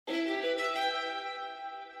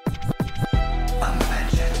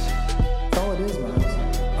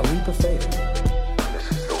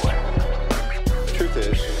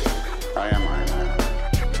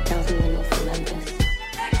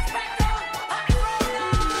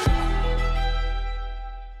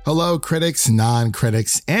Hello, critics,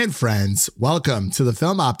 non-critics, and friends. Welcome to the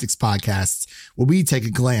Film Optics Podcast, where we take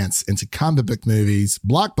a glance into comic book movies,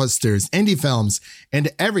 blockbusters, indie films,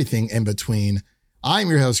 and everything in between. I'm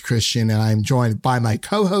your host, Christian, and I'm joined by my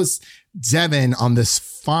co-host, Devin, on this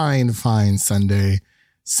fine Sunday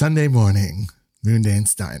morning.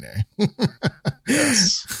 Moondance Diner.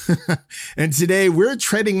 Yes. And today we're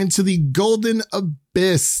treading into the golden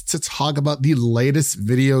abyss to talk about the latest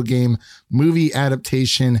video game movie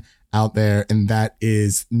adaptation out there. And that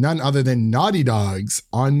is none other than Naughty Dog's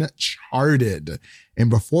Uncharted. And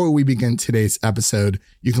before we begin today's episode,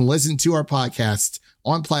 you can listen to our podcast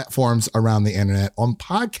on platforms around the internet, on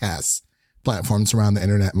podcasts platforms around the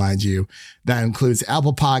internet, mind you. That includes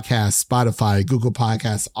Apple Podcasts, Spotify, Google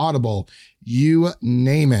Podcasts, Audible, you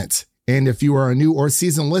name it. And if you are a new or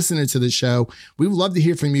seasoned listener to the show, we would love to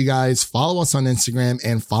hear from you guys. Follow us on Instagram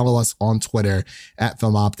and follow us on Twitter at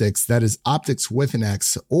Film Optics. That is Optics with an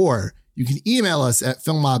X. Or you can email us at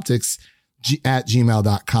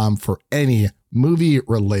filmoptics@gmail.com for any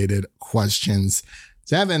movie-related questions.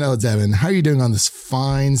 Devin, how are you doing on this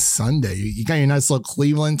fine Sunday? You got your nice little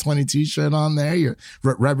Cleveland 22 shirt on there. You're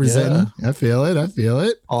representing. Yeah. I feel it.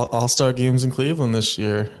 All-Star games in Cleveland this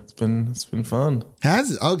year. It's been fun.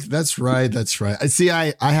 Has it? Oh, that's right. I see.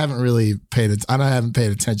 I haven't really I haven't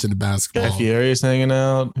paid attention to basketball. Galtieri's hanging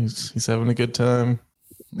out. He's having a good time.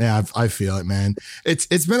 Yeah, I feel it, man.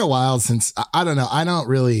 It's been a while since I don't know. I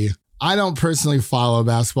don't personally follow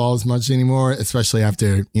basketball as much anymore, especially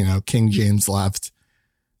after King James left.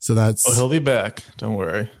 So he'll be back. Don't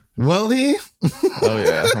worry. Will he? Oh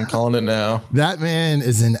yeah, I'm calling it now. That man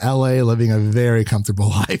is in LA living a very comfortable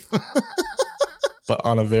life. But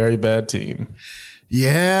on a very bad team.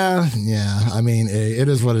 Yeah. I mean, it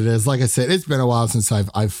is what it is. Like I said, it's been a while since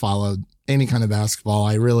I've followed any kind of basketball.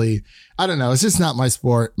 I don't know. It's just not my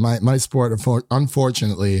sport. My sport,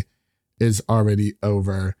 unfortunately, is already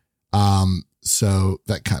over. So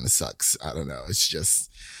that kind of sucks. I don't know. It's just,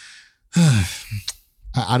 I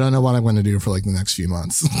don't know what I'm going to do for like the next few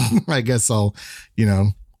months. I guess I'll,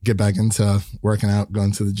 get back into working out,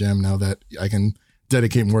 going to the gym now that I can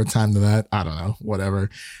dedicate more time to that. I don't know, whatever.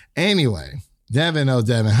 Anyway, Devin,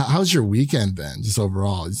 how's your weekend been? Just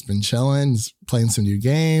overall, it's been chilling, just playing some new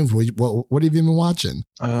games. What have you been watching?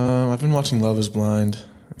 I've been watching Love Is Blind.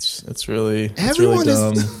 It's really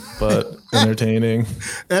dumb, but entertaining.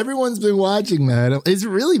 Everyone's been watching that. Is it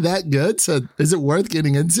really that good? So is it worth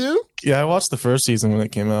getting into? Yeah, I watched the first season when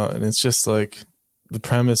it came out, and it's just like the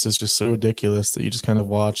premise is just so ridiculous that you just kind of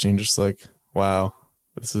watch and you're just like, wow,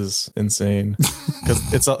 this is insane.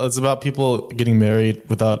 Because it's about people getting married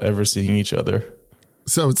without ever seeing each other.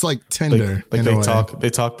 So it's like Tinder. Like they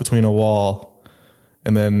talk between a wall,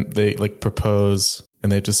 and then they like propose,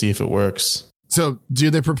 and they have to see if it works. So do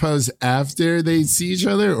they propose after they see each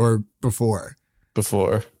other or before?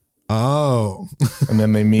 Before. Oh. And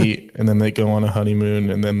then they meet, and then they go on a honeymoon,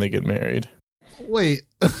 and then they get married. Wait,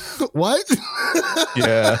 what?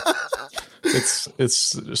 Yeah. It's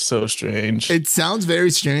so strange. It sounds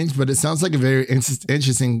very strange, but it sounds like a very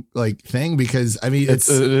interesting like thing because I mean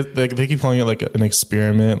they keep calling it like an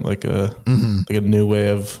experiment, like a new way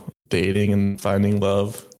of dating and finding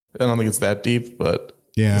love. I don't think it's that deep, but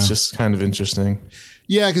yeah, it's just kind of interesting.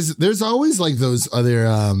 Yeah, because there's always like those other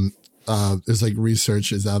there's like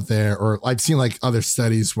researches out there, or I've seen like other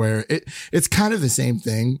studies where it's kind of the same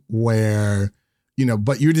thing where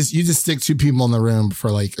but you just stick two people in the room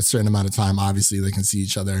for like a certain amount of time. Obviously, they can see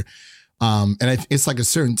each other, and it's like a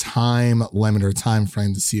certain time limit or time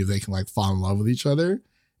frame to see if they can like fall in love with each other.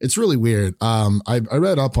 It's really weird. I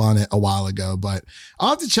read up on it a while ago, but I'll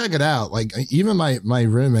have to check it out. Like even my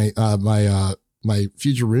roommate, my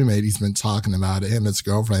future roommate, he's been talking about it. Him and his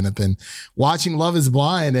girlfriend have been watching Love Is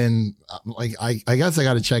Blind, and like I guess I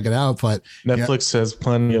got to check it out. But Netflix has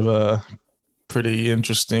plenty of pretty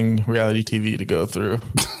interesting reality TV to go through.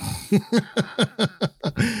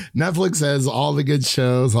 Netflix has all the good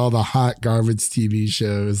shows, all the hot garbage TV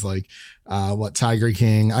shows, like Tiger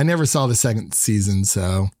King. I never saw the second season,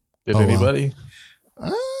 so did anybody?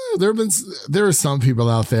 There were some people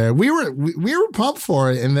out there. We were pumped for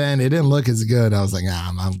it, and then it didn't look as good. I was like,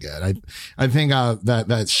 I'm good. I think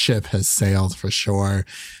that ship has sailed for sure.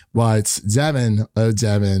 But Devin,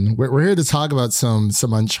 we're here to talk about some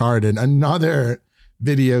Uncharted. Another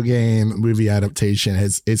video game movie adaptation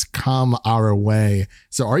has come our way.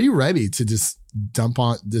 So are you ready to just jump?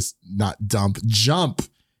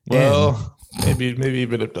 Well, maybe a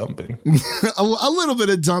bit of dumping. a little bit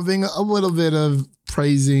of dumping, a little bit of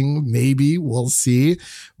praising, maybe. We'll see.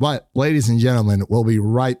 But ladies and gentlemen, we'll be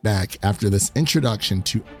right back after this introduction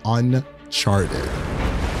to Uncharted.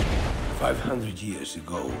 500 years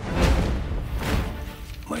ago,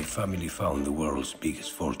 my family found the world's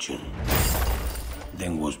biggest fortune,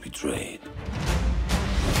 then was betrayed.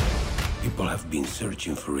 People have been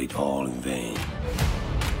searching for it all in vain.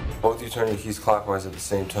 Both you turn your keys clockwise at the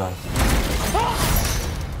same time.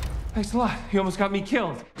 Thanks a lot. You almost got me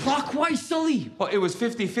killed. Clockwise, Sully. Well, it was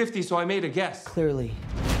 50-50, so I made a guess. Clearly.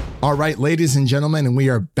 All right, ladies and gentlemen, and we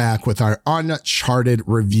are back with our Uncharted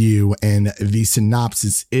review, and the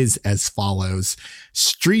synopsis is as follows.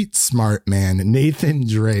 Street smart man Nathan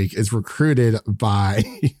Drake is recruited by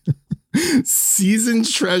seasoned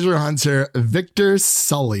treasure hunter Victor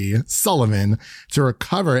Sullivan to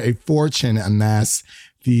recover a fortune amassed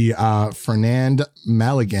the Fernand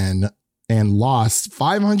Maligan and lost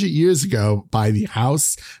 500 years ago by the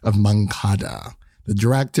House of Moncada. The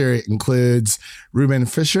director includes Ruben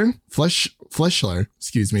Fleischer,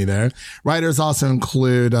 excuse me there. Writers also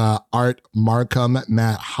include Art Markham,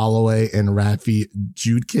 Matt Holloway, and Rafi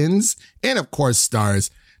Judkins. And of course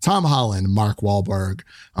stars Tom Holland, Mark Wahlberg,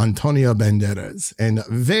 Antonio Banderas, and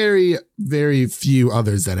very, very few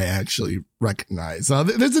others that I actually recognize.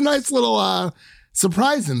 There's a nice little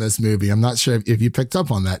surprise in this movie. I'm not sure if you picked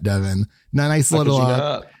up on that, Devin. Nice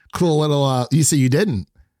little, cool little, you say you didn't.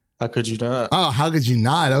 How could you not? Oh, how could you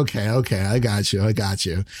not? Okay. I got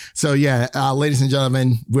you. So yeah, ladies and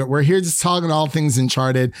gentlemen, we're here just talking all things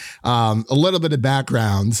Uncharted. A little bit of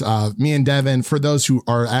background. Me and Devin, for those who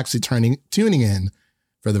are actually tuning in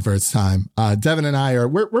for the first time, Devin and I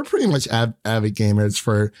we're pretty much avid gamers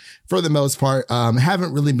for the most part.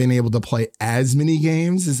 Haven't really been able to play as many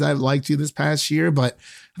games as I'd like to this past year, but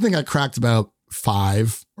I think I cracked about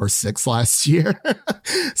 5 or 6 last year.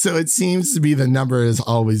 So it seems to be the number is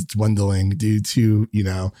always dwindling due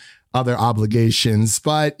to, other obligations.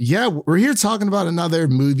 But yeah, we're here talking about another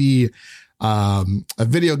movie, a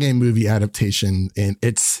video game movie adaptation. And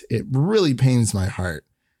it really pains my heart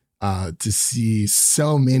to see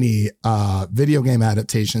so many video game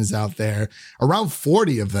adaptations out there. Around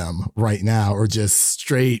 40 of them right now are just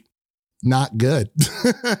straight not good.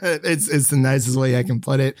 It's the nicest way I can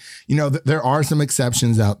put it. There are some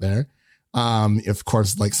exceptions out there. Of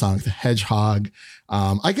course, like Sonic the Hedgehog.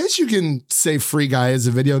 I guess you can say Free Guy is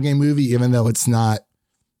a video game movie, even though it's not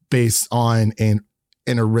based on an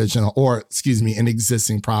original an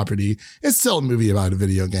existing property. It's still a movie about a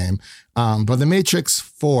video game. But The Matrix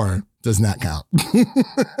 4 does not count.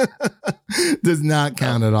 Does not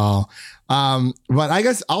count at all. But I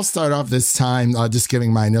guess I'll start off this time just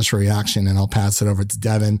giving my initial reaction, and I'll pass it over to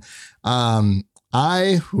Devin.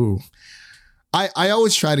 I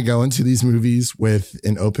always try to go into these movies with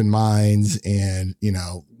an open mind and,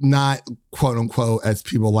 not quote unquote, as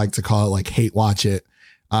people like to call it, like hate watch it.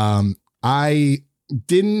 I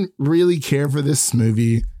didn't really care for this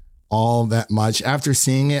movie all that much. After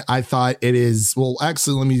seeing it, I thought it is, well,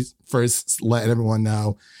 actually, let me first let everyone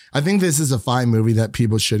know. I think this is a fine movie that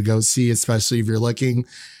people should go see, especially if you're looking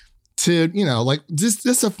to,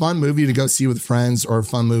 just a fun movie to go see with friends, or a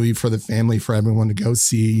fun movie for the family, for everyone to go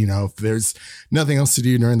see. If there's nothing else to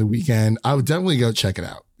do during the weekend, I would definitely go check it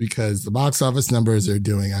out, because the box office numbers are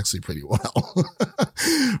doing actually pretty well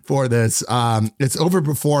for this. It's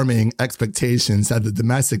overperforming expectations at the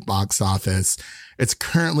domestic box office. It's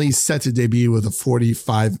currently set to debut with a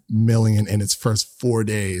 45 million in its first 4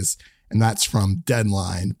 days. And that's from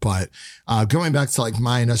Deadline. But going back to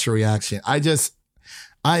my initial reaction, this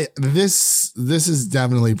is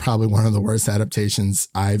definitely probably one of the worst adaptations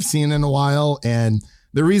I've seen in a while. And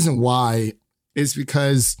the reason why is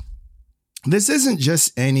because this isn't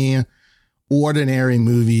just any ordinary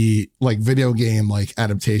movie, video game,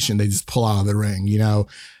 adaptation they just pull out of the ring.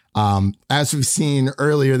 As we've seen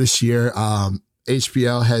earlier this year,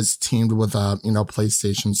 HBO has teamed with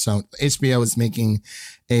PlayStation. So HBO is making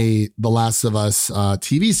The Last of Us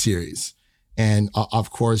TV series. And of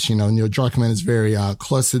course, Neil Druckmann is very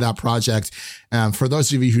close to that project. For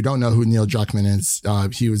those of you who don't know who Neil Druckmann is,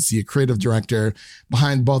 he was the creative director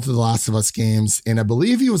behind both of the Last of Us games. And I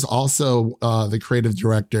believe he was also the creative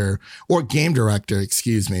director, or game director,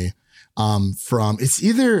 excuse me, from, it's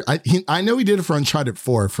either, I know he did it for Uncharted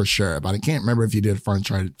 4 for sure, but I can't remember if he did it for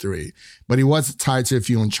Uncharted 3. But he was tied to a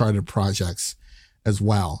few Uncharted projects as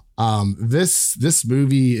well. This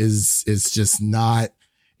movie is just not,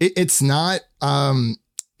 it's not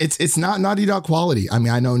Naughty Dog quality. I mean,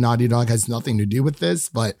 I know Naughty Dog has nothing to do with this,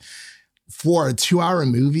 but for a 2-hour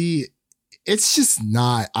movie, it's just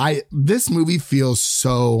not. This movie feels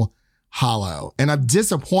so hollow, and I'm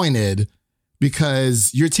disappointed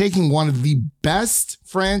because you're taking one of the best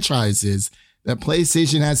franchises that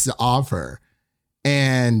PlayStation has to offer,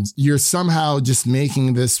 and you're somehow just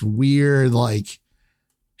making this weird,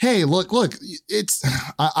 hey, look, it's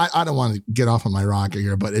I don't want to get off on my rocker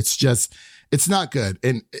here, but it's not good.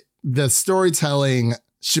 And the storytelling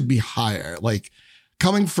should be higher. Like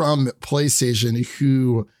coming from PlayStation,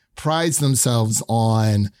 who prides themselves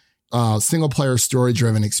on single player story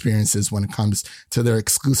driven experiences when it comes to their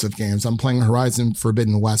exclusive games. I'm playing Horizon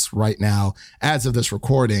Forbidden West right now as of this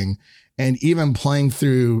recording. And even playing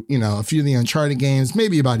through, a few of the Uncharted games,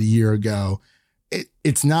 maybe about a year ago,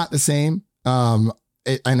 it's not the same.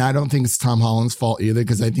 And I don't think it's Tom Holland's fault either,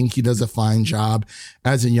 because I think he does a fine job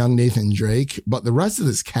as a young Nathan Drake. But the rest of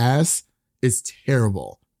this cast is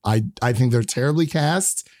terrible. I think they're terribly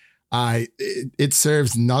cast. It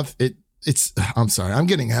serves nothing. I'm sorry, I'm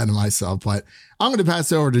getting ahead of myself, but I'm going to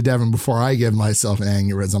pass it over to Devin before I give myself an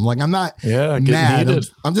aneurysm. Like, I'm not mad.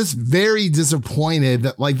 I'm just very disappointed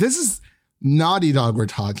that this is Naughty Dog we're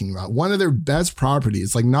talking about. One of their best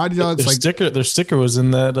properties. Like Naughty Dog's their sticker was in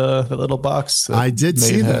that little box. I did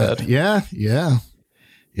see that. Yeah.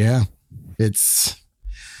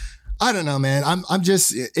 I don't know, man. I'm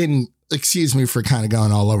just excuse me for kind of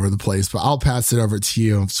going all over the place, but I'll pass it over to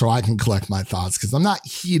you so I can collect my thoughts, because I'm not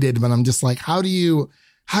heated, but I'm just like, how do you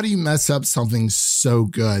mess up something so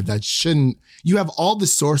good that shouldn't? You have all the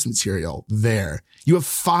source material there. You have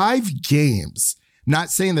 5 games.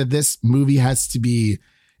 Not saying that this movie has to be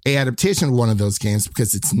a adaptation of one of those games,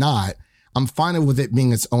 because it's not. I'm fine with it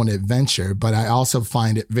being its own adventure, but I also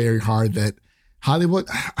find it very hard that Hollywood,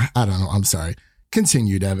 I don't know. I'm sorry.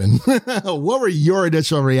 Continue, Devin. What were your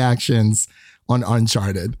initial reactions on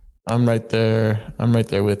Uncharted? I'm right there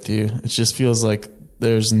with you. It just feels like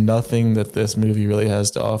there's nothing that this movie really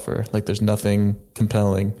has to offer. Like there's nothing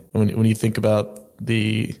compelling. When you think about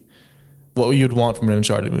what you'd want from an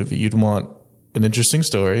Uncharted movie, you'd want an interesting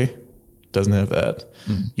story. Doesn't have that.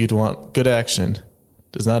 You'd want good action.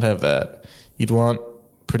 Does not have that. You'd want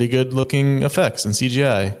pretty good looking effects and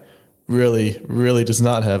CGI. Really, really does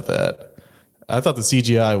not have that. I thought the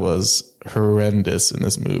CGI was horrendous in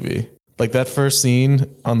this movie. Like that first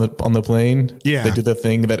scene on the plane. Yeah. They do the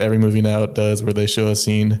thing that every movie now does where they show a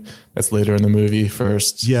scene that's later in the movie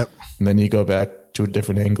first. Yep. And then you go back to a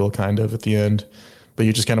different angle kind of at the end. But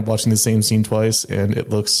you're just kind of watching the same scene twice, and it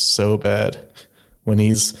looks so bad. When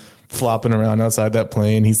he's flopping around outside that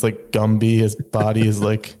plane, he's like Gumby. His body is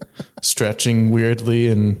like stretching weirdly,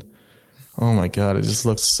 and oh my God, it just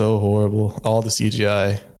looks so horrible. All the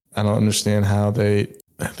CGI. I don't understand how they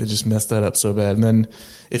just messed that up so bad. And then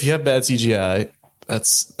if you have bad CGI,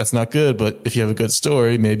 that's not good. But if you have a good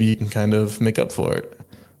story, maybe you can kind of make up for it.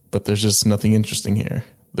 But there's just nothing interesting here.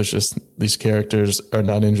 There's just, these characters are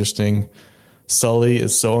not interesting. Sully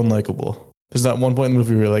is so unlikable. There's not one point in the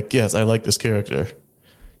movie where you're like, yes, I like this character.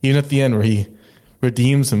 Even at the end where he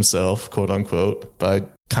redeems himself, quote unquote, by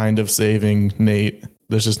kind of saving Nate,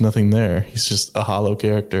 there's just nothing there. He's just a hollow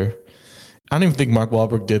character. I don't even think Mark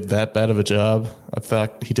Wahlberg did that bad of a job. I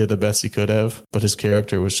thought he did the best he could have, but his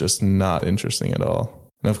character was just not interesting at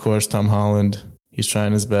all. And of course, Tom Holland, he's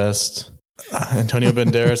trying his best. Antonio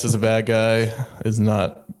Banderas as a bad guy is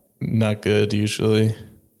not good usually.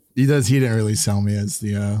 He didn't really sell me as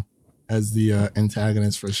the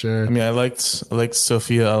antagonist for sure. I mean, I liked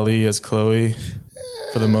Sophia Ali as Chloe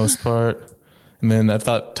for the most part. And then I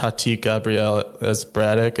thought Tati Gabrielle as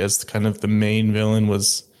Braddock as kind of the main villain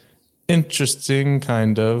was interesting,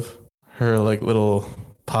 kind of. Her like little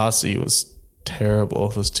posse was terrible.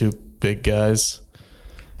 Those 2 big guys.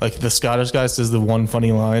 Like the Scottish guy says the one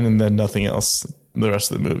funny line and then nothing else the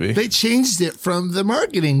rest of the movie. They changed it from the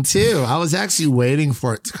marketing too. I was actually waiting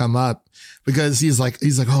for it to come up because he's like,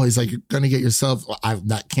 you're gonna get yourself.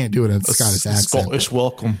 Can't do it in a Scottish accent. Scottish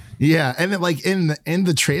welcome. Yeah, and then like in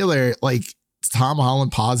the trailer, like Tom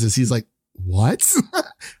Holland pauses. He's like, "What?"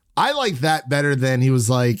 I like that better than he was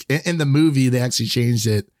like in the movie. They actually changed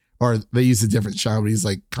it, or they used a different shot. But he's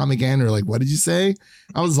like, "Come again," or like, "What did you say?"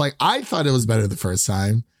 I was like, I thought it was better the first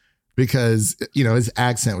time because his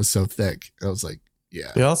accent was so thick. I was like,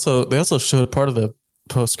 yeah. They also showed part of the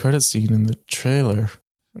post-credit scene in the trailer.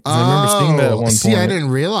 I remember seeing that at one point. See, I didn't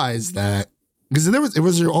realize that because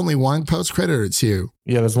was there only one post-credit or 2?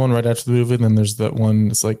 Yeah, there's one right after the movie, and then there's that one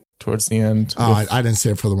that's like towards the end. Oh, I didn't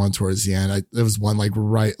say it for the one towards the end. There was one like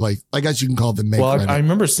right, like I guess you can call it the main. Well, I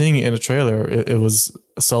remember seeing it in a trailer. It was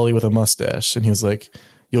Sully with a mustache, and he was like,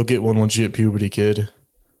 "You'll get one once you hit puberty, kid."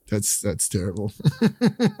 That's terrible.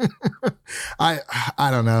 I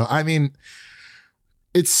don't know. I mean,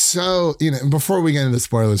 it's so, before we get into the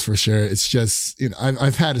spoilers for sure, it's just,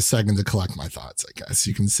 I've had a second to collect my thoughts, I guess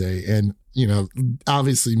you can say. And,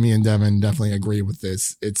 obviously me and Devin definitely agree with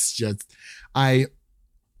this. It's just,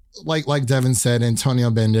 like Devin said, Antonio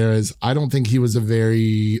Banderas, I don't think he was a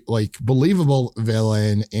very like believable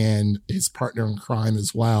villain, and his partner in crime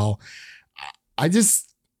as well.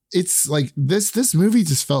 It's like this movie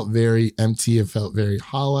just felt very empty. It felt very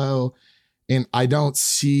hollow. And I don't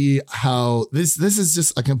see how this is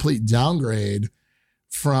just a complete downgrade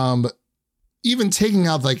from even taking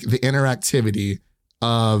out like the interactivity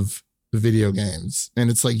of the video games. And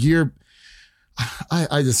it's like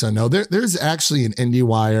I just don't know. There's actually an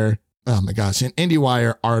IndieWire, oh my gosh, an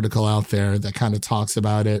IndieWire article out there that kind of talks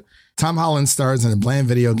about it. Tom Holland stars in a bland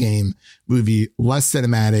video game movie, less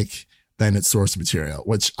cinematic than its source material,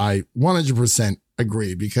 which I 100%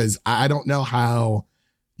 agree, because I don't know how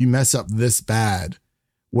you mess up this bad,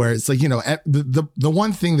 where it's like, the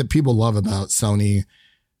one thing that people love about Sony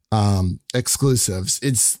exclusives,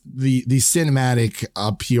 it's the cinematic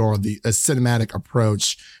appeal, the cinematic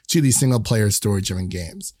approach to these single player story driven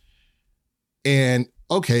games. And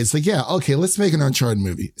okay, it's like, yeah, okay, let's make an Uncharted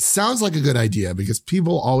movie. Sounds like a good idea, because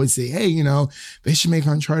people always say, hey, they should make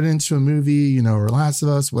Uncharted into a movie, or Last of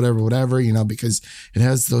Us, whatever, because it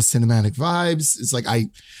has those cinematic vibes. It's like,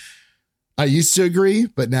 I used to agree,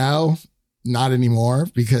 but now not anymore,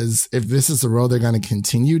 because if this is the road they're going to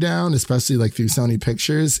continue down, especially like through Sony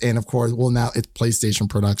Pictures, and of course, well, now it's PlayStation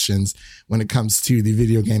Productions when it comes to the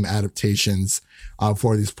video game adaptations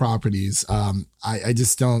for these properties. I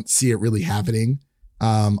just don't see it really happening.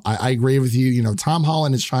 I agree with you. Tom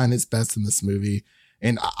Holland is trying his best in this movie,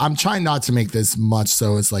 and I'm trying not to make this much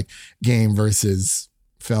so it's like game versus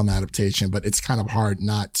film adaptation, but it's kind of hard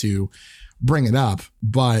not to bring it up.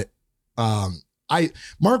 But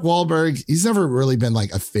Mark Wahlberg, he's never really been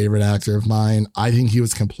like a favorite actor of mine. I think he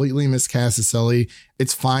was completely miscast as Sully.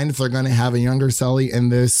 It's fine if they're going to have a younger Sully in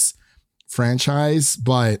this franchise,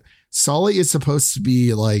 but Sully is supposed to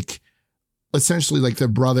be like essentially like the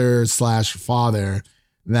brother / father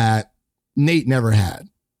that Nate never had.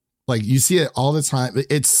 Like, you see it all the time.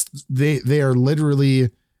 They are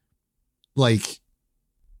literally like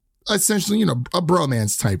essentially, a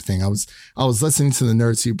bromance type thing. I was listening to the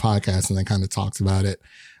Nerdsuit podcast, and they kind of talked about it.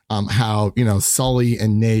 How, Sully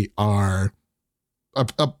and Nate are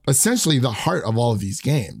essentially the heart of all of these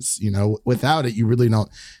games. Without it, you really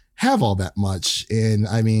don't have all that much. And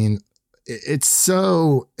I mean,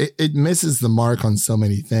 it misses the mark on so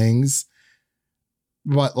many things.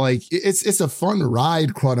 But like, it's a fun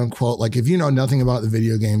ride, quote unquote. Like, if you know nothing about the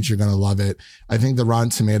video games, you're going to love it. I think the Rotten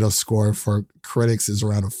Tomatoes score for critics is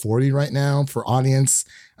around a 40 right now. For audience,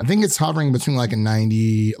 I think it's hovering between like a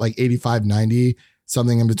 90, like 85, 90,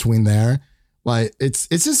 something in between there. But it's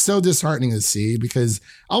just so disheartening to see, because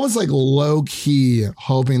I was like low key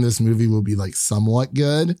hoping this movie will be like somewhat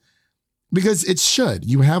good, because it should.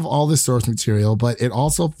 You have all the source material, but it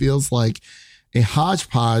also feels like a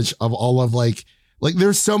hodgepodge of all of like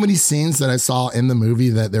there's so many scenes that I saw in the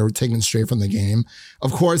movie that they were taken straight from the game.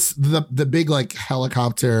 Of course, the big like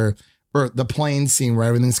helicopter or the plane scene where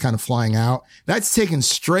everything's kind of flying out, that's taken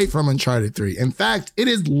straight from Uncharted 3. In fact, it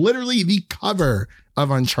is literally the cover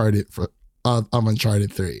of Uncharted 3.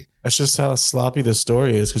 That's just how sloppy the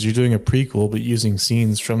story is, because you're doing a prequel but using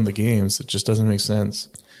scenes from the games. It just doesn't make sense.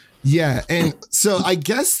 Yeah, and so I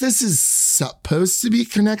guess this is supposed to be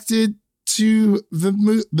connected to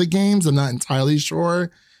the games. I'm not entirely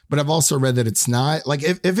sure, but I've also read that it's not. Like,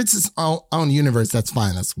 if it's its own universe, that's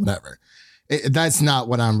fine. That's whatever. That's not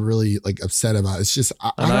what I'm really like upset about. It's just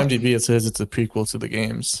on IMDb it says it's a prequel to the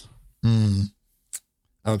games.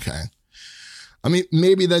 Okay. I mean,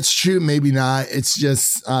 maybe that's true, maybe not. It's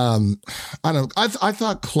just I don't. I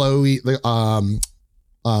thought Chloe, the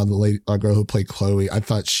lady, girl who played Chloe, I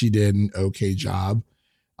thought she did an okay job.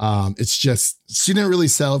 It's just, she didn't really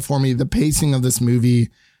sell it for me. The pacing of this movie,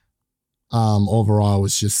 overall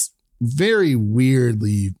was just very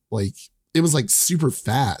weirdly, like, it was like super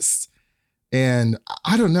fast. And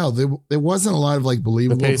I don't know, there wasn't a lot of like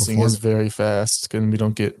believable. The pacing is very fast, and we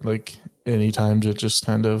don't get like any time to just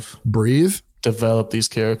kind of breathe, develop these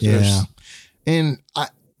characters. Yeah. And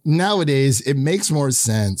nowadays it makes more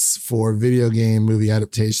sense for video game movie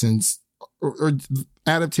adaptations or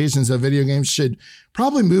adaptations of video games should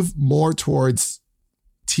probably move more towards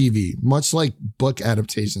TV, much like book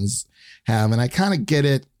adaptations have. And I kind of get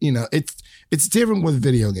it. It's different with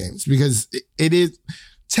video games, because it is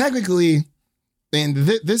technically, and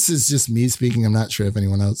this is just me speaking. I'm not sure if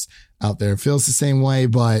anyone else out there feels the same way,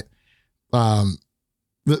 but the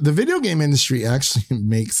video game industry actually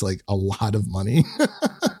makes like a lot of money.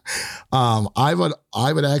 I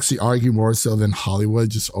would actually argue more so than Hollywood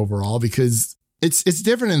just overall, because it's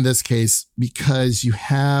different in this case, because you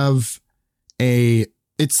have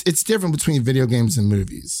it's different between video games and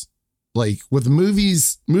movies. Like with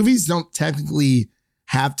movies don't technically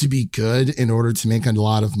have to be good in order to make a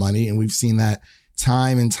lot of money. And we've seen that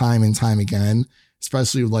time and time and time again,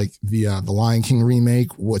 especially like the Lion King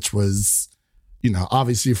remake, which was,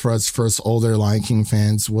 obviously for us first older Lion King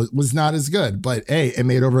fans was not as good, but hey, it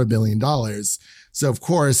made over $1 billion. So of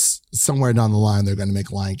course, somewhere down the line, they're going to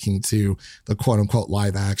make Lion King 2 the quote unquote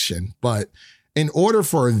live action. But in order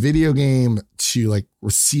for a video game to like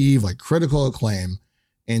receive like critical acclaim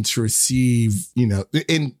and to receive,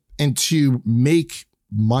 and to make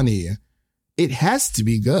money, it has to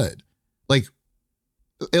be good. Like,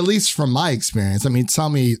 at least from my experience. I mean, tell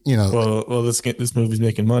me, Well, this movie's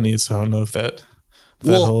making money, so I don't know if that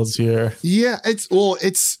holds here. Yeah,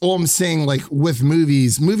 I'm saying like with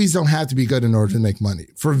movies don't have to be good in order to make money.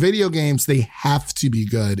 For video games, they have to be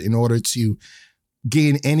good in order to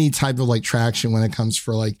gain any type of like traction when it comes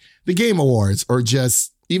for like the Game Awards or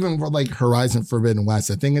just even for like Horizon Forbidden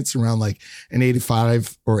West. I think it's around like an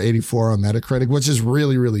 85 or 84 on Metacritic, which is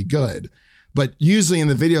really, really good. But usually in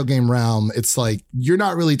the video game realm, it's like you're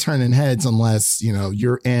not really turning heads unless,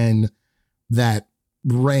 you're in that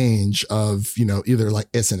range of, either like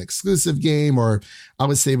it's an exclusive game or I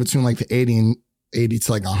would say between like the 80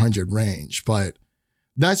 to like 100 range. But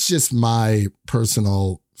that's just my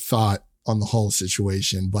personal thought on the whole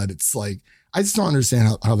situation. But it's like, I just don't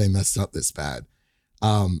understand how they messed up this bad.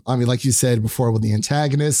 I mean, like you said before with the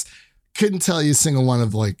antagonist, couldn't tell you a single one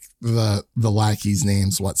of like the lackeys'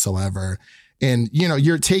 names whatsoever. And,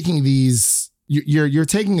 you're taking you're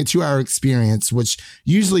taking a 2-hour experience, which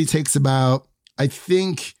usually takes about, I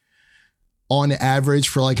think on average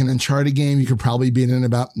for like an Uncharted game, you could probably beat it in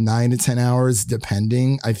about 9 to 10 hours,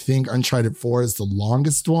 depending. I think Uncharted 4 is the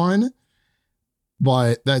longest one,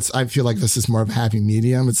 but I feel like this is more of a happy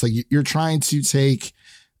medium. It's like you're trying to take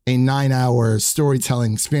a 9-hour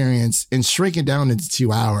storytelling experience and shrink it down into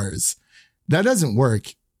 2 hours. That doesn't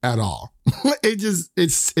work at all.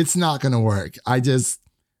 It's not going to work. I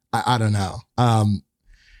don't know. I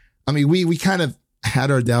mean, we kind of had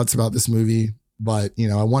our doubts about this movie, but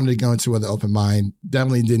I wanted to go into it with an open mind.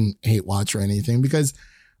 Definitely didn't hate watch or anything because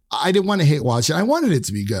I didn't want to hate watch it. I wanted it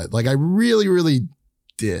to be good. Like I really, really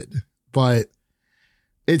did. But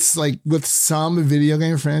it's like with some video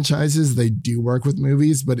game franchises, they do work with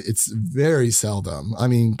movies, but it's very seldom. I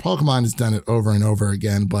mean, Pokemon has done it over and over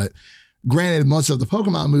again, but granted, most of the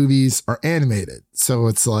Pokemon movies are animated. So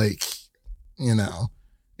it's like,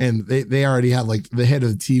 and they already have like the head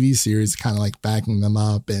of the TV series kind of like backing them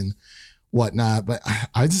up and whatnot. But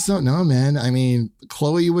I just don't know, man. I mean,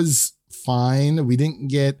 Chloe was fine. We didn't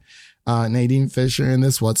get Nadine Fisher in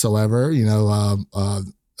this whatsoever.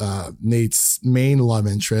 Nate's main love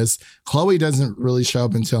interest. Chloe doesn't really show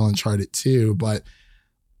up until Uncharted 2, but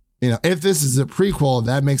if this is a prequel,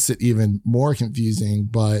 that makes it even more confusing.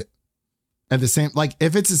 But at the same, like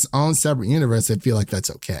if it's its own separate universe, I feel like that's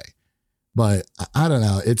okay. But I don't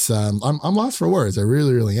know. It's I'm lost for words. I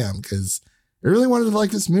really, really am, because I really wanted to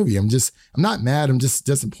like this movie. I'm not mad. I'm just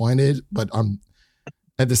disappointed, but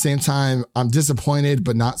at the same time, I'm disappointed,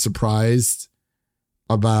 but not surprised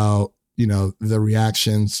about, the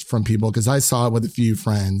reactions from people. Cause I saw it with a few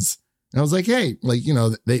friends and I was like, hey, like,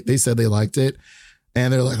 they said they liked it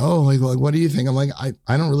and they're like, oh, like, what do you think? I'm like, I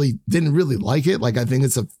didn't really like it. Like, I think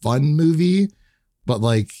it's a fun movie, but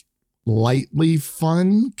like lightly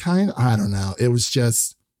fun kind of, I don't know. It was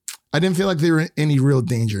just, I didn't feel like they were in any real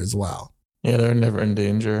danger as well. Yeah, they're never in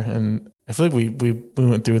danger. And I feel like we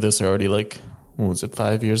went through this already, like, what was it,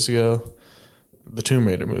 5 years ago? The Tomb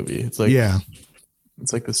Raider movie. It's like, yeah,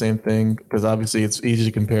 it's like the same thing, because obviously it's easy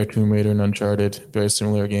to compare Tomb Raider and Uncharted, very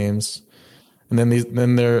similar games. And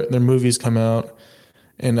then their movies come out.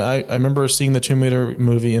 And I remember seeing the Tomb Raider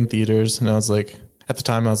movie in theaters, and I was like, at the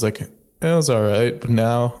time I was like, it was all right. But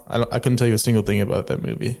now I couldn't tell you a single thing about that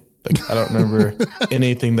movie. Like, I don't remember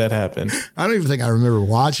anything that happened. I don't even think I remember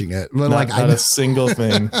watching it. But not a single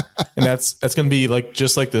thing. And that's going to be like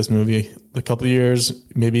just like this movie. A couple of years,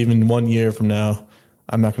 maybe even 1 year from now,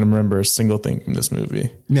 I'm not going to remember a single thing from this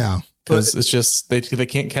movie. No, because it's just they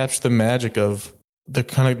can't capture the magic of the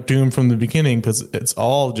kind of doomed from the beginning, because it's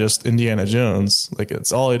all just Indiana Jones. Like,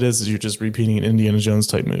 it's all it is you're just repeating an Indiana Jones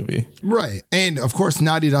type movie. Right. And of course,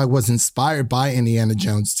 Naughty Dog was inspired by Indiana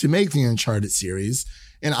Jones to make the Uncharted series.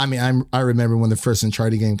 And I mean, I remember when the first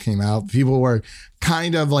Uncharted game came out, people were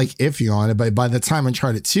kind of like iffy on it. But by the time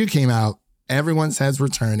Uncharted 2 came out, everyone's heads were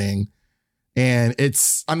turning. And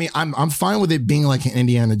I'm fine with it being like an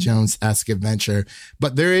Indiana Jones-esque adventure,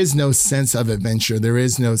 but there is no sense of adventure. There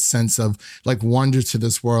is no sense of like wonder to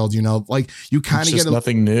this world, like you kind of get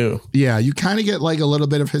nothing new. Yeah. You kind of get like a little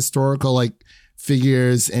bit of historical like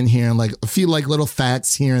figures in here and like a few like little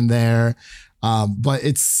facts here and there. But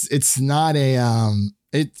it's not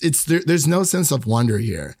there's no sense of wonder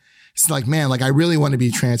here. It's like, man, like I really want to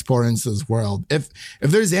be transported into this world. If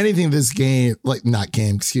there's anything this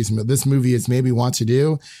this movie is maybe want to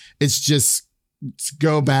do, it's just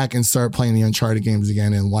go back and start playing the Uncharted games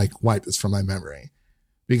again and like wipe this from my memory.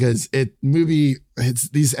 Because it's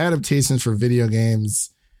these adaptations for video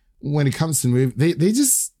games, when it comes to movie, they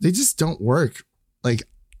just don't work. Like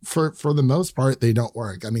for the most part, they don't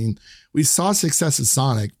work. I mean, we saw success of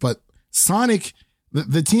Sonic, but Sonic,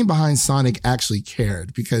 the team behind Sonic actually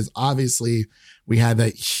cared, because obviously we had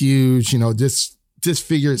that huge,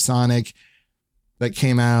 disfigured Sonic that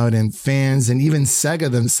came out, and fans and even Sega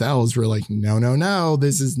themselves were like, no,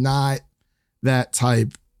 this is not that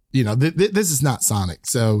type. This is not Sonic.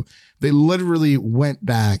 So they literally went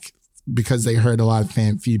back because they heard a lot of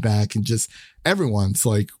fan feedback, and just everyone's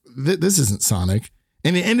like, this isn't Sonic.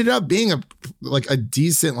 And it ended up being a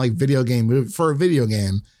decent like video game movie for a video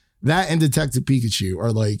game. That and Detective Pikachu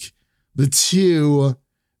are like the two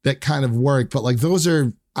that kind of work, but like those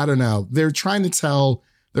are, I don't know, they're trying to tell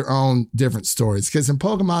their own different stories. Because in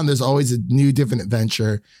Pokemon, there's always a new different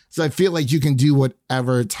adventure. So I feel like you can do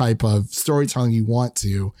whatever type of storytelling you want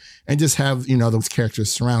to and just have, those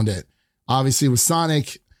characters surround it. Obviously with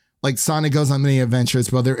Sonic, like Sonic goes on many adventures,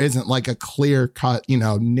 but there isn't like a clear cut,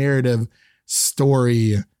 narrative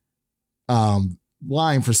story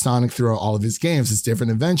line for Sonic throughout all of his games. It's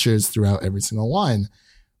different adventures throughout every single one.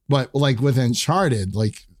 But like with Uncharted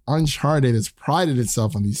has prided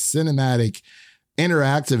itself on these cinematic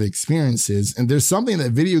interactive experiences. And there's something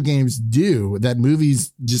that video games do that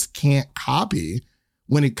movies just can't copy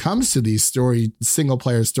when it comes to these single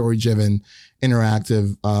player story driven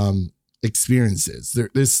interactive experiences.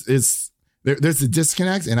 There's a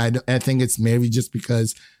disconnect. And I think it's maybe just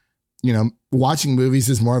because, watching movies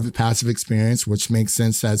is more of a passive experience, which makes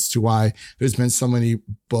sense as to why there's been so many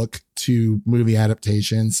book to movie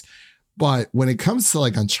adaptations. But when it comes to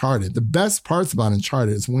like Uncharted, the best parts about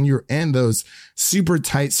Uncharted is when you're in those super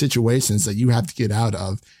tight situations that you have to get out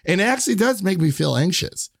of. And it actually does make me feel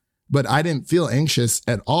anxious, but I didn't feel anxious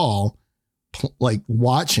at all like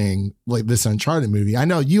watching like this Uncharted movie. I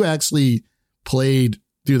know you actually played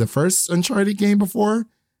through the first Uncharted game beforehand.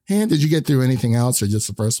 Did you get through anything else or just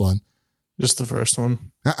the first one? Just the first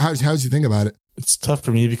one. How did you think about it? It's tough for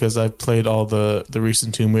me because I've played all the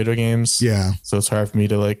recent Tomb Raider games. Yeah. So it's hard for me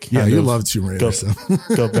to like. Yeah, you love Tomb Raider.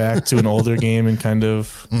 Go back to an older game and kind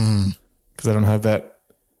of, because I don't have that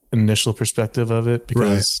initial perspective of it,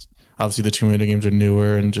 because obviously the Tomb Raider games are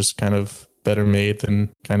newer and just kind of better made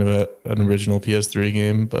than kind of an original PS3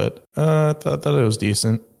 game. But I thought it was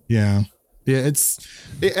decent. Yeah. Yeah, it's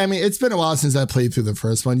been a while since I played through the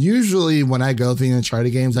first one. Usually when I go through the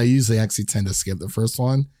Uncharted games, I usually actually tend to skip the first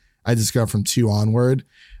one. I just go from 2 onward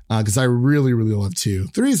because I really, really love 2.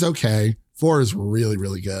 3 is okay. 4 is really,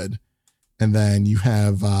 really good. And then you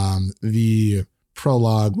have the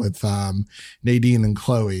prologue with Nadine and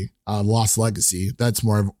Chloe, Lost Legacy. That's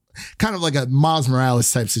more of kind of like a Miles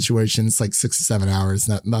Morales type situation. It's like 6 to 7 hours,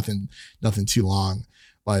 nothing too long.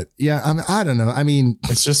 But yeah, I don't know. I mean,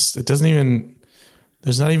 it's just, there's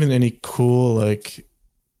not even any cool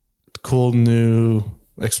new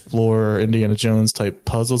Explorer Indiana Jones type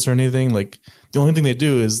puzzles or anything. Like the only thing they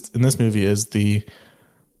do is in this movie is you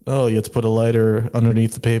have to put a lighter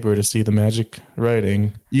underneath the paper to see the magic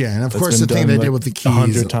writing. Yeah, and of course the thing they did with the keys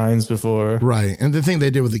 100 times before, right? And the thing they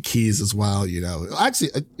did with the keys as well. Actually,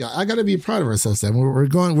 I got to be proud of ourselves. Then we're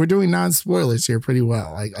doing non-spoilers here pretty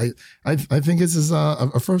well. I think this is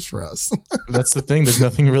a first for us. That's the thing. There's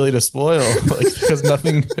nothing really to spoil, because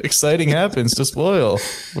nothing exciting happens to spoil.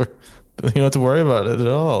 You don't have to worry about it at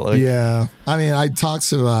all. Yeah. I mean, I talked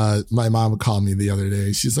to my mom called me the other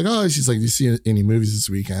day. She's like, do you see any movies this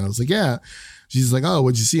weekend? I was like, yeah. She's like, oh,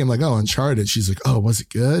 what'd you see? I'm like, oh, Uncharted. She's like, oh, was it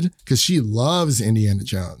good? Because she loves Indiana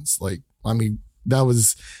Jones. Like, I mean,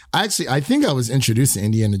 I think I was introduced to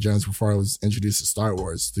Indiana Jones before I was introduced to Star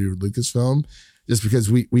Wars through Lucasfilm, just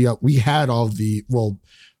because we had all the, well,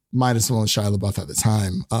 minus one Shia LaBeouf at the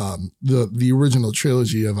time, the original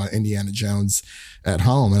trilogy of Indiana Jones at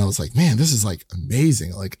home. And I was like, man, this is like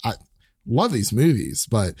amazing. Like, I love these movies.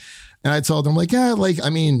 And I told them like, yeah, like, I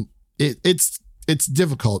mean, it's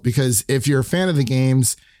difficult because if you're a fan of the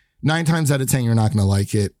games, 9 times out of 10, you're not going to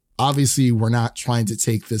like it. Obviously, we're not trying to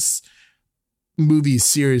take this movie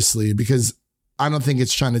seriously because I don't think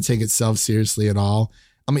it's trying to take itself seriously at all.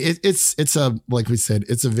 I mean, it's a, like we said,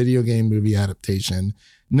 it's a video game movie adaptation.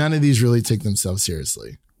 None of these really take themselves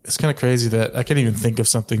seriously. It's kind of crazy that I can't even think of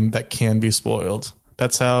something that can be spoiled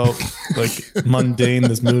that's how like mundane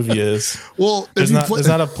this movie is. Well, There's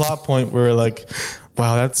not a plot point where like,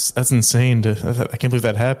 wow, that's insane. I can't believe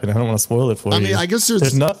that happened. I don't want to spoil it for you. I mean, I guess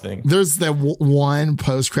there's nothing. There's that one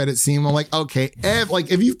post-credit scene. I'm like, okay,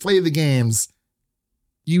 if you play the games,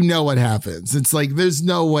 you know what happens. It's like there's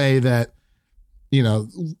no way that, you know,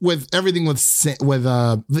 with everything with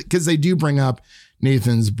because they do bring up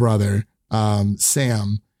Nathan's brother,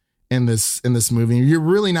 Sam, in this movie. You're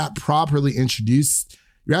really not properly introduced.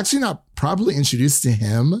 You're actually not properly introduced to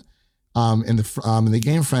him in the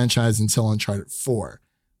game franchise until Uncharted 4.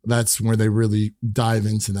 That's where they really dive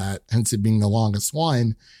into that, hence it being the longest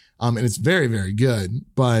one. And it's very, very good.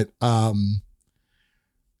 But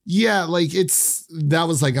yeah, like that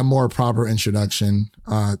was like a more proper introduction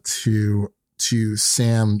to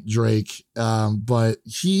Sam Drake. But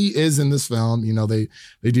he is in this film. You know, they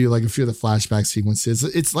do like a few of the flashback sequences.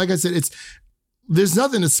 It's like I said, there's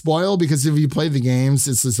nothing to spoil because if you play the games,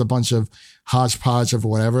 it's just a bunch of hodgepodge of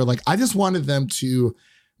whatever. Like I just wanted them to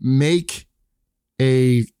make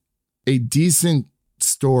a decent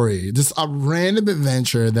story, just a random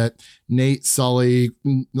adventure that Nate, Sully,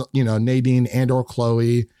 you know, Nadine and or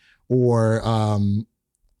Chloe or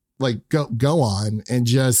like go on and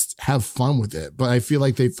just have fun with it. But I feel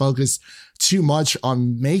like they focus too much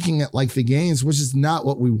on making it like the games, which is not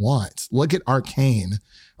what we want. Look at Arcane.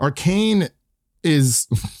 Arcane is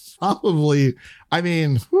probably, I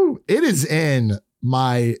mean, it is in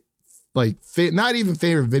my like not even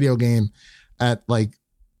favorite video game at like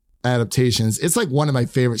adaptations. It's like one of my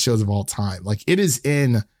favorite shows of all time. Like it is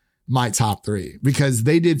in my top 3 because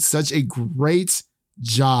they did such a great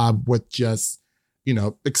job with just, you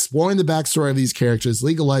know, exploring the backstory of these characters.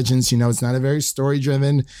 League of Legends, you know, it's not a very story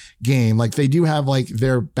driven game. Like they do have like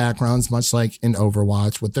their backgrounds, much like in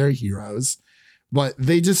Overwatch with their heroes, but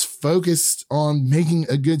they just focused on making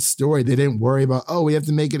a good story. They didn't worry about, oh, we have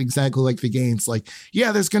to make it exactly like the games. Like,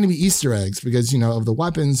 yeah, there's going to be Easter eggs because, you know, of the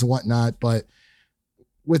weapons and whatnot. But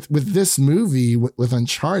with this movie, with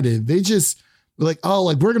Uncharted, they just were like, oh,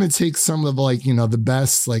 like we're going to take some of like, you know, the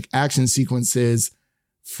best like action sequences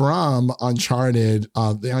from Uncharted,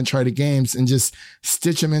 the Uncharted games, and just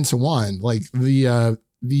stitch them into one. Like the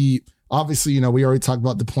obviously, you know, we already talked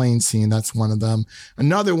about the plane scene. That's one of them.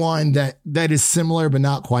 Another one that is similar but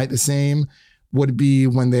not quite the same would be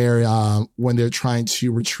when they're trying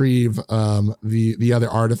to retrieve the other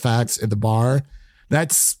artifacts at the bar.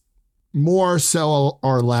 That's more so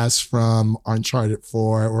or less from Uncharted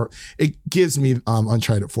 4, or it gives me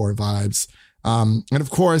Uncharted 4 vibes. And of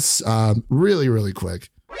course, really, really quick,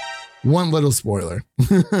 one little spoiler.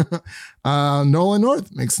 Nolan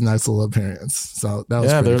North makes a nice little appearance. So that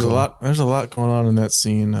was there's cool. there's a lot going on in that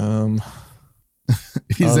scene.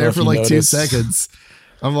 He's there for like 2 seconds.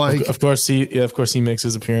 I'm like, of course he makes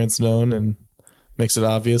his appearance known and makes it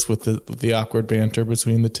obvious with the awkward banter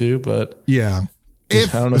between the two. But yeah, I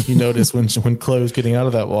don't know if you noticed when Chloe was getting out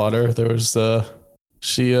of that water, there was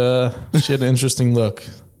she had an interesting look.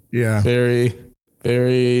 Yeah, very,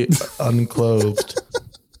 very unclothed.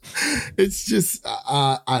 It's just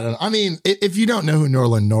I don't know. I mean, if you don't know who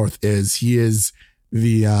Nolan North is, he is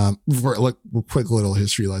the for a quick little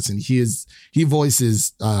history lesson. He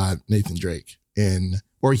voices Nathan Drake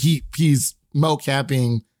he's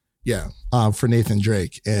mocapping for Nathan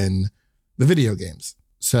Drake in the video games.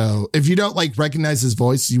 So if you don't like recognize his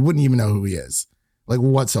voice, you wouldn't even know who he is, like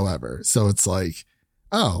whatsoever. So it's like,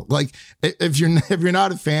 oh, like if you're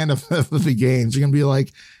not a fan of the games, you're gonna be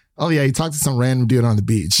like, oh yeah, he talked to some random dude on the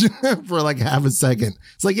beach for like half a second.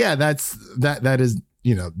 It's like, yeah, that is,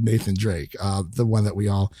 you know, Nathan Drake, the one that we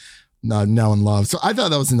all know and love. So I thought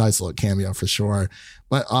that was a nice little cameo for sure.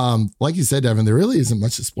 But like you said, Devin, there really isn't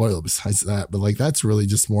much to spoil besides that. But like that's really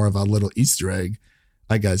just more of a little Easter egg,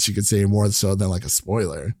 I guess you could say, more so than like a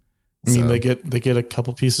spoiler. I mean, they get a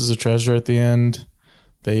couple pieces of treasure at the end.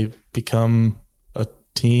 They become a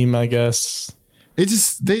team, I guess. It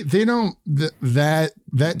just they don't that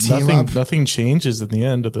team nothing changes at the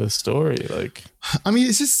end of the story. Like, I mean,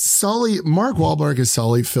 it's just Sully. Mark Wahlberg as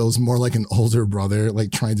Sully feels more like an older brother,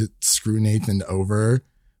 like trying to screw Nathan over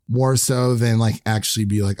more so than like actually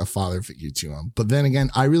be like a father figure to him. But then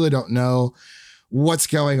again, I really don't know what's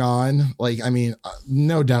going on. Like, I mean,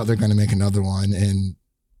 no doubt they're going to make another one, and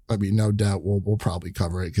I mean, no doubt we'll probably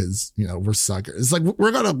cover it because, you know, we're suckers. It's like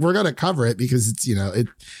we're gonna cover it because it's, you know,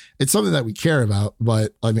 it's something that we care about.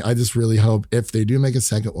 But I mean, I just really hope if they do make a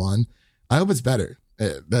second one, I hope it's better.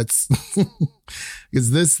 That's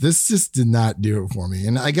because this just did not do it for me.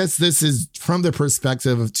 And I guess this is from the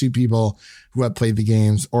perspective of 2 people who have played the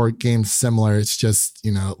games or games similar. It's just,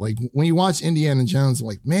 you know, like when you watch Indiana Jones, I'm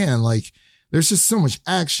like, man, like there's just so much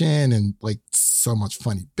action and like so much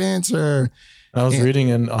funny banter. I was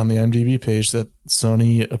reading on the IMDb page that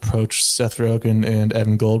Sony approached Seth Rogen and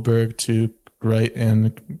Evan Goldberg to write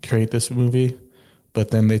and create this movie,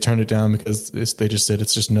 but then they turned it down because they just said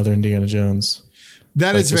it's just another Indiana Jones.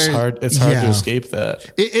 That like, is very hard. It's hard to escape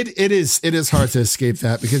that. It is hard to escape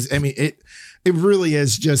that because I mean it really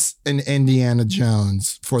is just an Indiana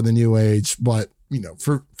Jones for the new age, but you know,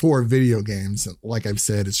 for video games. Like I've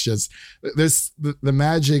said, it's just there's the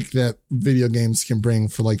magic that video games can bring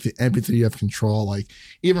for like the empathy of control. Like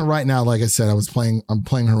even right now, like I said, I'm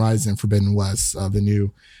playing Horizon Forbidden West, the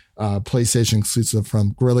new PlayStation exclusive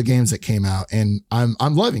from Guerrilla Games that came out, and I'm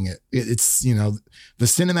loving it. It's, you know, the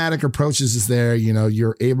cinematic approaches is there. You know,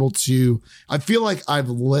 you're able to. I feel like I'm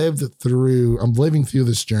living through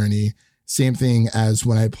this journey. Same thing as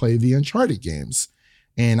when I play the Uncharted games,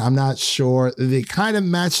 and I'm not sure they kind of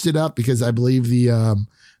matched it up because I believe the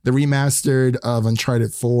remastered of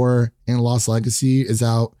Uncharted 4 and Lost Legacy is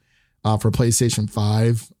out for PlayStation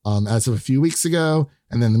 5 as of a few weeks ago,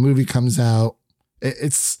 and then the movie comes out.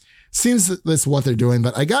 It's seems that that's what they're doing,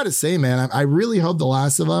 but I gotta say, man, I really hope the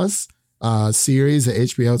Last of Us series that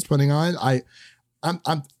HBO is putting on. I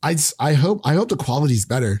hope the quality's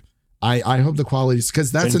better. I hope the quality's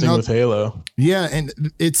because that's Same thing with Halo. Yeah, and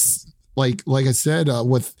it's like I said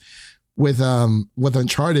with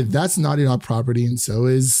Uncharted, that's Naughty Dog property, and so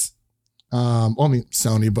is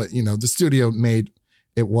Sony, but you know the studio made.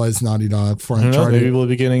 It was Naughty Dog for Uncharted. Maybe we'll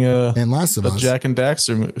be getting and Last of Us. Jack and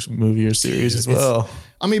Daxter movie or series as well.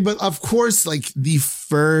 I mean, but of course, like the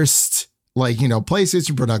first, like, you know,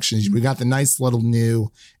 PlayStation Productions, we got the nice little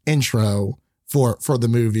new intro for the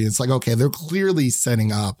movie. It's like, okay, they're clearly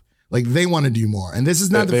setting up, like they want to do more. And this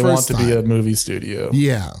is not the first time. They want to be a movie studio.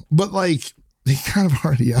 Yeah. But like, they kind of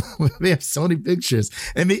already they have Sony Pictures,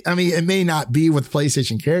 and it may not be with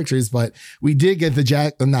PlayStation characters, but we did get the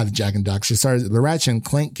the Ratchet and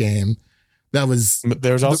Clank game. There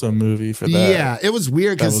was also a movie for that. Yeah, it was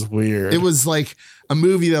weird. That was weird. It was like a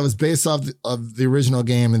movie that was based off of the original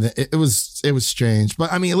game, and it was strange.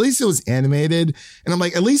 But I mean, at least it was animated, and I'm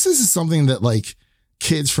like, at least this is something that like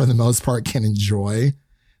kids for the most part can enjoy.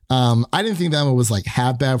 I didn't think that one was like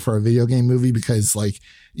half bad for a video game movie because like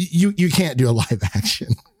you can't do a live action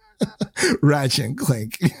Ratchet and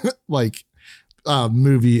Clank like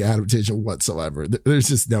movie adaptation whatsoever. There's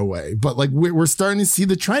just no way. But like we're starting to see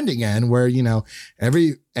the trend again where, you know,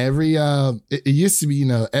 it used to be, you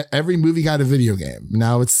know, every movie got a video game.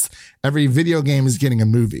 Now it's every video game is getting a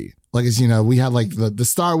movie. Like, as you know, we had like the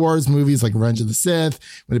Star Wars movies, like Revenge of the Sith,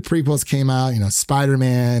 when the prequels came out, you know,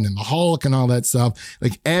 Spider-Man and the Hulk and all that stuff.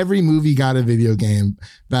 Like every movie got a video game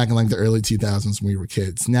back in like the early 2000s when we were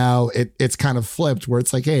kids. Now it's kind of flipped where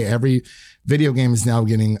it's like, hey, every video game is now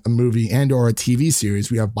getting a movie and or a TV series.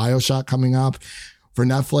 We have BioShock coming up for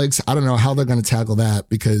Netflix. I don't know how they're going to tackle that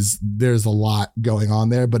because there's a lot going on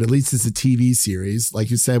there, but at least it's a TV series. Like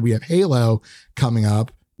you said, we have Halo coming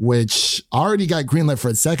up, which already got greenlit for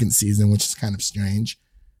its second season, which is kind of strange,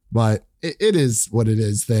 but it is what it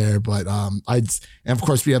is there. But and of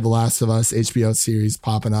course we have the Last of Us HBO series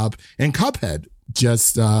popping up, and Cuphead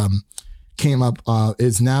just came up,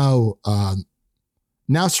 is now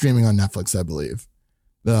streaming on Netflix, I believe.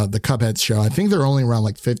 The Cuphead show. I think they're only around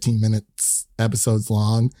like 15 minutes episodes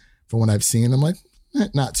long from what I've seen. I'm like,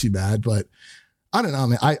 not too bad, but I don't know,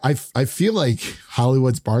 man. I feel like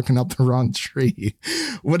Hollywood's barking up the wrong tree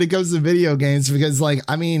when it comes to video games because, like,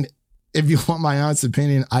 I mean, if you want my honest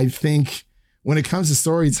opinion, I think when it comes to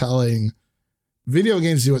storytelling, video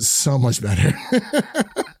games do it so much better.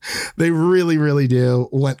 They really, really do.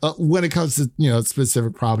 When it comes to, you know,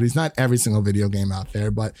 specific properties, not every single video game out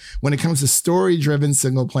there, but when it comes to story-driven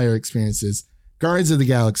single-player experiences, Guardians of the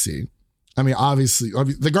Galaxy. I mean, obviously,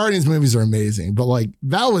 the Guardians movies are amazing, but like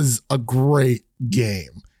that was a great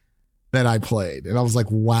game that I played. And I was like,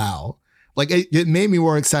 wow. Like it made me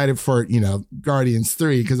more excited for, you know, Guardians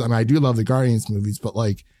 3. Cause I mean, I do love the Guardians movies, but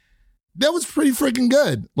like that was pretty freaking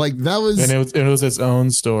good. Like that was, and it was its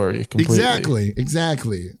own story. Completely.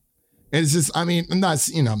 Exactly. And it's just, I mean, I'm not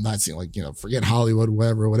saying like, you know, forget Hollywood,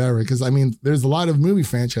 whatever. Cause I mean, there's a lot of movie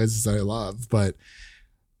franchises that I love, but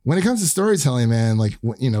when it comes to storytelling, man, like,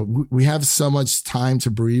 you know, we have so much time to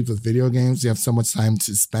breathe with video games. We have so much time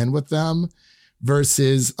to spend with them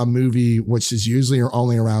versus a movie, which is usually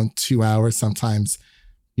only around 2 hours. Sometimes,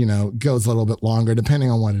 you know, goes a little bit longer depending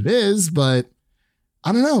on what it is. But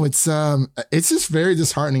I don't know. It's just very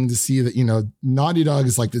disheartening to see that, you know, Naughty Dog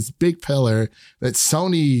is like this big pillar that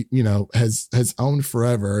Sony, you know, has owned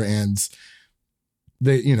forever. And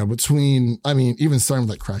they, between, even starting with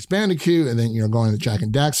like Crash Bandicoot and then, going to Jak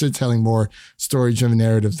and Daxter, telling more story-driven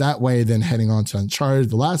narratives that way, then heading on to Uncharted,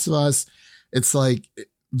 The Last of Us. It's like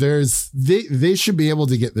they should be able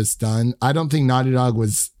to get this done. I don't think Naughty Dog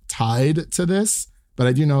was tied to this, but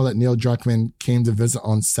I do know that Neil Druckmann came to visit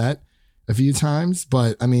on set a few times.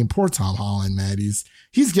 But poor Tom Holland, man,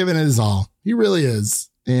 he's giving it his all. He really is.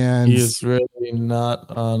 And he is really not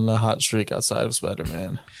on a hot streak outside of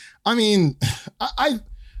Spider-Man. I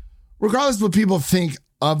regardless of what people think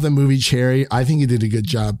of the movie Cherry, I think he did a good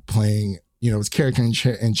job playing, his character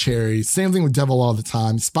in Cherry. Same thing with Devil All the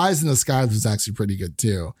Time. Spies in the Skies was actually pretty good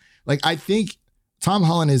too. Like, I think Tom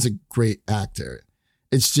Holland is a great actor.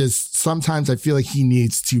 It's just sometimes I feel like he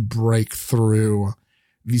needs to break through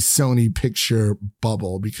the Sony picture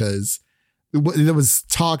bubble, because there was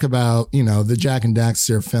talk about, the Jak and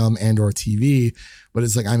Daxter film and or TV, but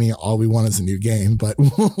it's like, all we want is a new game, but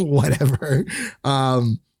whatever.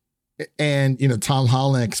 And, Tom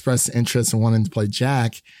Holland expressed interest in wanting to play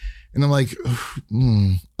Jak. And I'm like,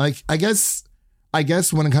 I guess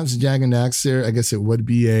when it comes to Jak and Daxter, I guess it would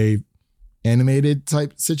be a animated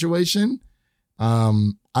type situation. I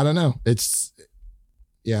don't know.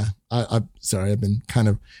 Yeah, I'm sorry. I've been kind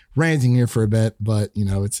of ranting here for a bit, but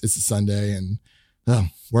it's a Sunday and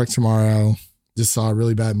work tomorrow. Just saw a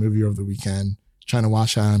really bad movie over the weekend, trying to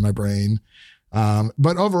wash out of my brain.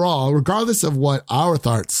 But overall, regardless of what our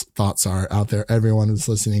thoughts are out there, everyone who's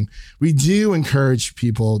listening, we do encourage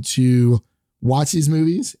people to watch these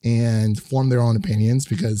movies and form their own opinions,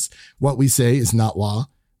 because what we say is not law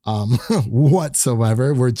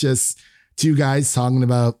whatsoever. We're just two guys talking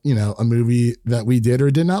about, a movie that we did or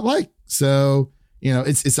did not like. So,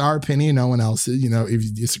 it's our opinion, no one else's. If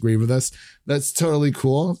you disagree with us, that's totally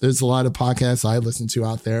cool. There's a lot of podcasts I listen to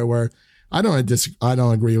out there where I don't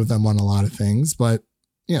agree with them on a lot of things, but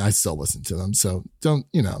I still listen to them. So don't,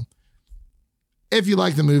 if you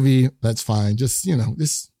like the movie, that's fine. Just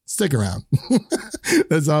stick around.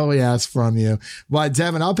 That's all we ask from you. But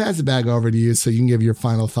Devin, I'll pass it back over to you so you can give your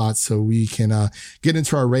final thoughts so we can get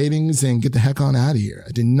into our ratings and get the heck on out of here.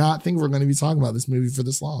 I did not think we were going to be talking about this movie for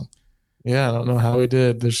this long. Yeah, I don't know how we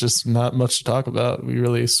did. There's just not much to talk about. We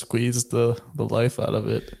really squeezed the life out of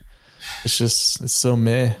it. It's so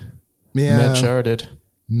meh. Yeah.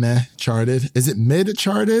 Meh-charted. Is it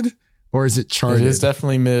mid-charted? Or is it charted? It is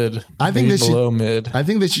definitely mid. I think mid. I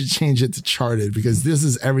think they should change it to charted, because this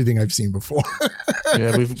is everything I've seen before.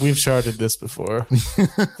 Yeah, we've charted this before.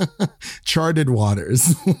 Charted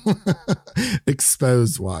waters.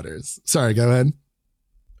 Exposed waters. Sorry, go ahead.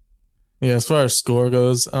 Yeah, as far as score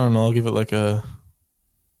goes, I don't know. I'll give it like a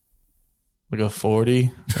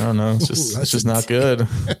 40. I don't know. It's just not good.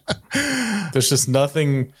 There's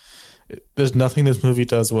nothing this movie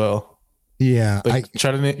does well. Yeah,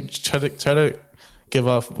 try to give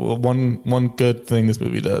off one good thing this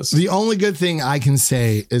movie does. The only good thing I can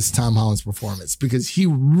say is Tom Holland's performance, because he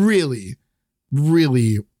really,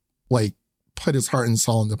 really put his heart and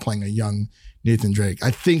soul into playing a young Nathan Drake. I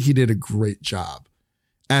think he did a great job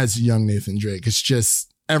as young Nathan Drake. It's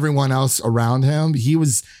just everyone else around him. He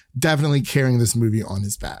was definitely carrying this movie on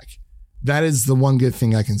his back. That is the one good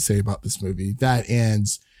thing I can say about this movie. That, and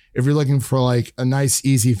if you're looking for a nice,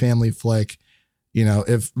 easy family flick,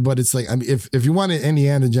 if you want an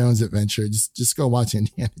Indiana Jones adventure, just go watch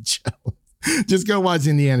Indiana Jones. Just go watch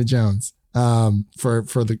Indiana Jones. For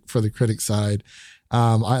the critic side,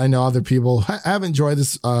 I know other people have enjoyed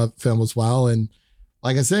this film as well, and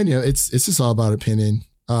like I said, it's just all about opinion.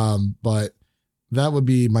 But that would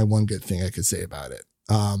be my one good thing I could say about it.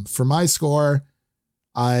 For my score,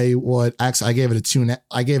 I gave it a 2.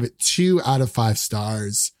 I gave it 2 out of 5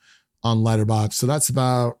 stars on Letterboxd. So that's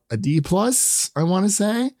about a D+, I want to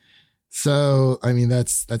say. So,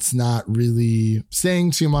 that's not really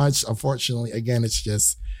saying too much. Unfortunately, again, it's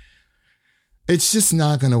just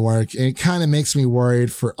not going to work. And it kind of makes me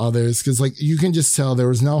worried for others, because you can just tell there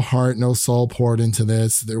was no heart, no soul poured into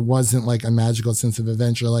this. There wasn't a magical sense of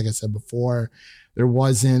adventure. Like I said before, there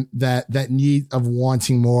wasn't that need of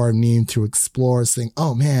wanting more, needing to explore, saying,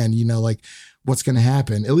 oh man, what's going to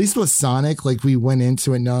happen? At least with Sonic, we went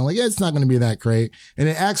into it knowing it's not going to be that great. And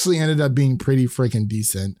it actually ended up being pretty freaking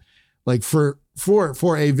decent. For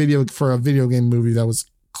a video game movie that was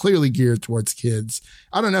clearly geared towards kids.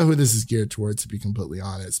 I don't know who this is geared towards, to be completely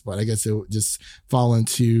honest, but I guess it would just fall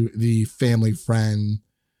into the family friend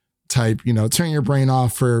type, turn your brain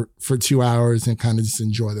off for 2 hours and kind of just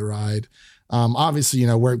enjoy the ride. Obviously,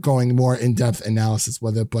 we're going more in-depth analysis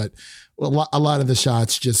with it, but a lot of the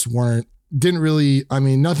shots just nothing really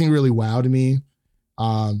wowed me.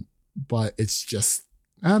 But it's just,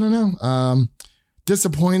 I don't know.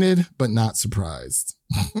 disappointed, but not surprised.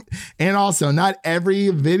 And also, not every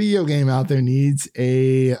video game out there needs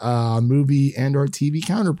a movie and or TV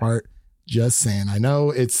counterpart. Just saying. I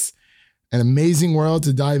know it's an amazing world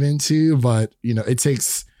to dive into, but it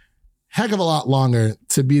takes heck of a lot longer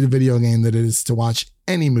to beat a video game than it is to watch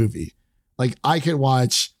any movie. Like, I could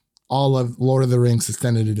watch all of Lord of the Rings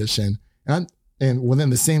Extended Edition, and within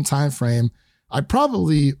the same time frame, I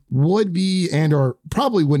probably would be and or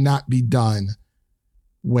probably would not be done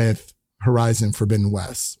with Horizon Forbidden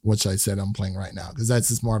West, which I said I'm playing right now, because that's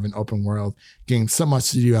just more of an open world game. So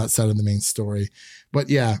much to do outside of the main story. But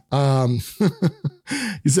yeah, you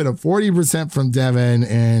said a 40% from Devin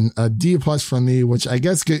and a D+ from me, which I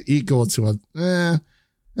guess could equal to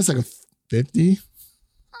that's like a 50.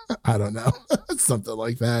 I don't know. Something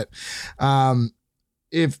like that.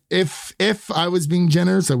 If I was being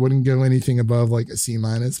generous, I wouldn't go anything above like a C-,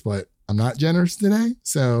 but I'm not generous today.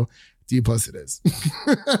 So D+ it is.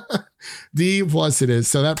 D+ it is.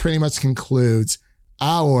 So that pretty much concludes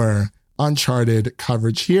our Uncharted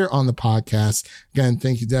coverage here on the podcast. Again,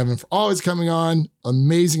 thank you, Devin, for always coming on.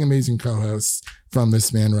 Amazing, amazing co-hosts from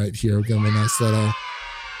this man right here. Give him a nice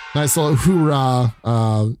little hoorah.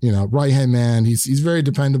 Right hand man. He's very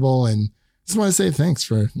dependable, and just want to say thanks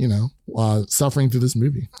for suffering through this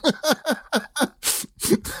movie.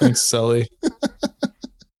 Thanks, Sully.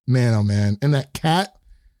 Man, oh man, and that cat. I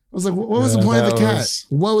was like, what was the point of the cat?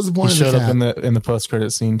 What was the point of the cat? He showed up in the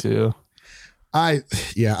post-credit scene too. I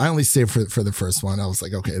only stayed for the first one. I was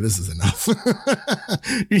like, okay, this is enough.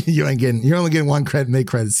 You're only getting one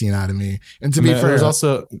mid-credit scene out of me. And to be fair, there's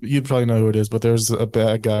also, you probably know who it is, but there's a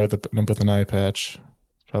bad guy with an eye patch,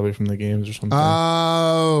 probably from the games or something.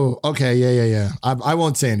 Oh, okay, yeah. I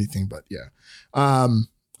won't say anything, but yeah,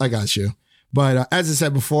 I got you. But as I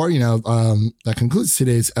said before, that concludes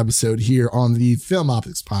today's episode here on the Film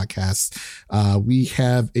Optics podcast. We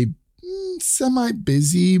have a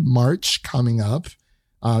semi-busy March coming up.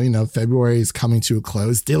 February is coming to a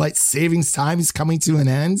close. Daylight savings time is coming to an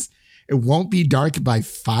end. It won't be dark by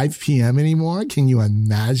 5 p.m. anymore. Can you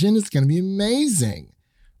imagine? It's going to be amazing.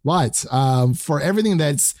 But for everything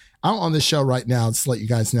that's out on the show right now, just to let you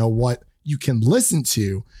guys know what you can listen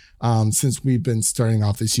to, since we've been starting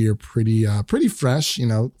off this year pretty fresh.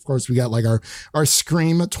 Of course, we got like our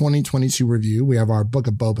Scream 2022 review. We have our Book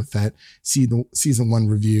of Boba Fett season 1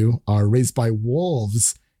 review, our Raised by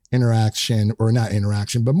Wolves but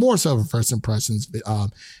more so of a first impressions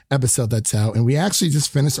episode that's out. And we actually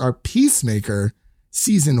just finished our Peacemaker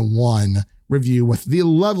season 1 review with the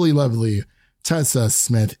lovely Tessa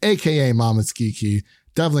Smith, aka Mama's Geeky.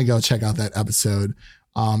 Definitely go check out that episode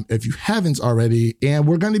if you haven't already. And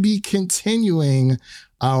we're going to be continuing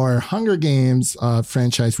our Hunger Games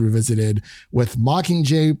franchise revisited with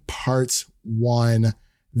Mockingjay Part 1.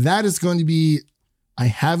 That is going to be, I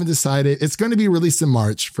haven't decided. It's going to be released in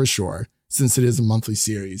March for sure, since it is a monthly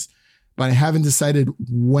series. But I haven't decided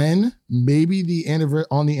when. Maybe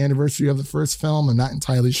on the anniversary of the first film. I'm not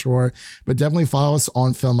entirely sure. But definitely follow us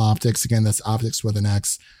on Film Optics. Again, that's Optics with an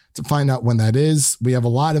X, to find out when that is. We have a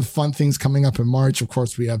lot of fun things coming up in March. Of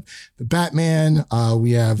course, we have the Batman.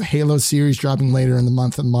 We have Halo series dropping later in the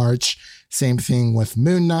month of March. Same thing with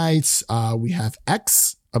Moon Knight. We have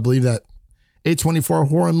X, I believe that A24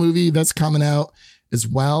 horror movie that's coming out as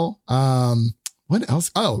well. What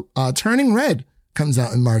else? Turning Red comes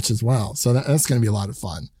out in March as well. So that's going to be a lot of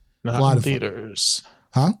fun. Not in theaters.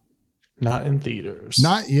 Huh? Not in theaters.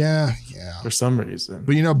 Yeah. For some reason.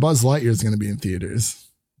 But Buzz Lightyear is going to be in theaters.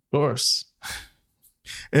 Of course.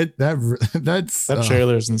 That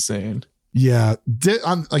trailer is insane. Yeah.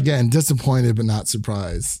 I'm again disappointed but not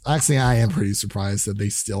surprised. Actually, I am pretty surprised that they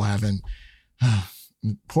still haven't.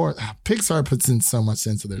 Poor Pixar puts in so much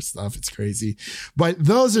into their stuff. It's crazy. But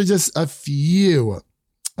those are just a few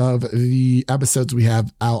of the episodes we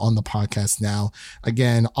have out on the podcast now.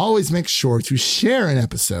 Again, always make sure to share an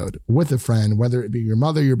episode with a friend, whether it be your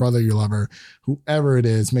mother, your brother, your lover, whoever it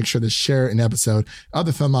is. Make sure to share an episode of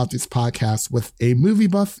the Film Optics podcast with a movie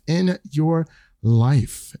buff in your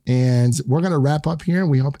life. And we're going to wrap up here.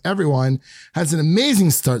 We hope everyone has an amazing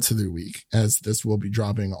start to their week, as this will be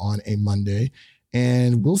dropping on a Monday.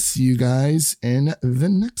 And we'll see you guys in the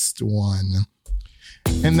next one.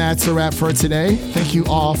 And that's a wrap for today. Thank you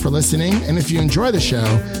all for listening. And if you enjoy the show,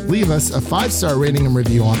 leave us a 5-star rating and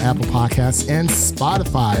review on Apple Podcasts and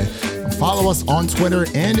Spotify. And follow us on Twitter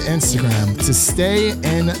and Instagram to stay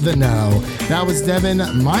in the know. That was Devin.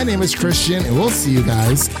 My name is Christian, and we'll see you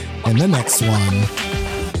guys in the next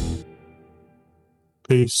one.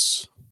 Peace.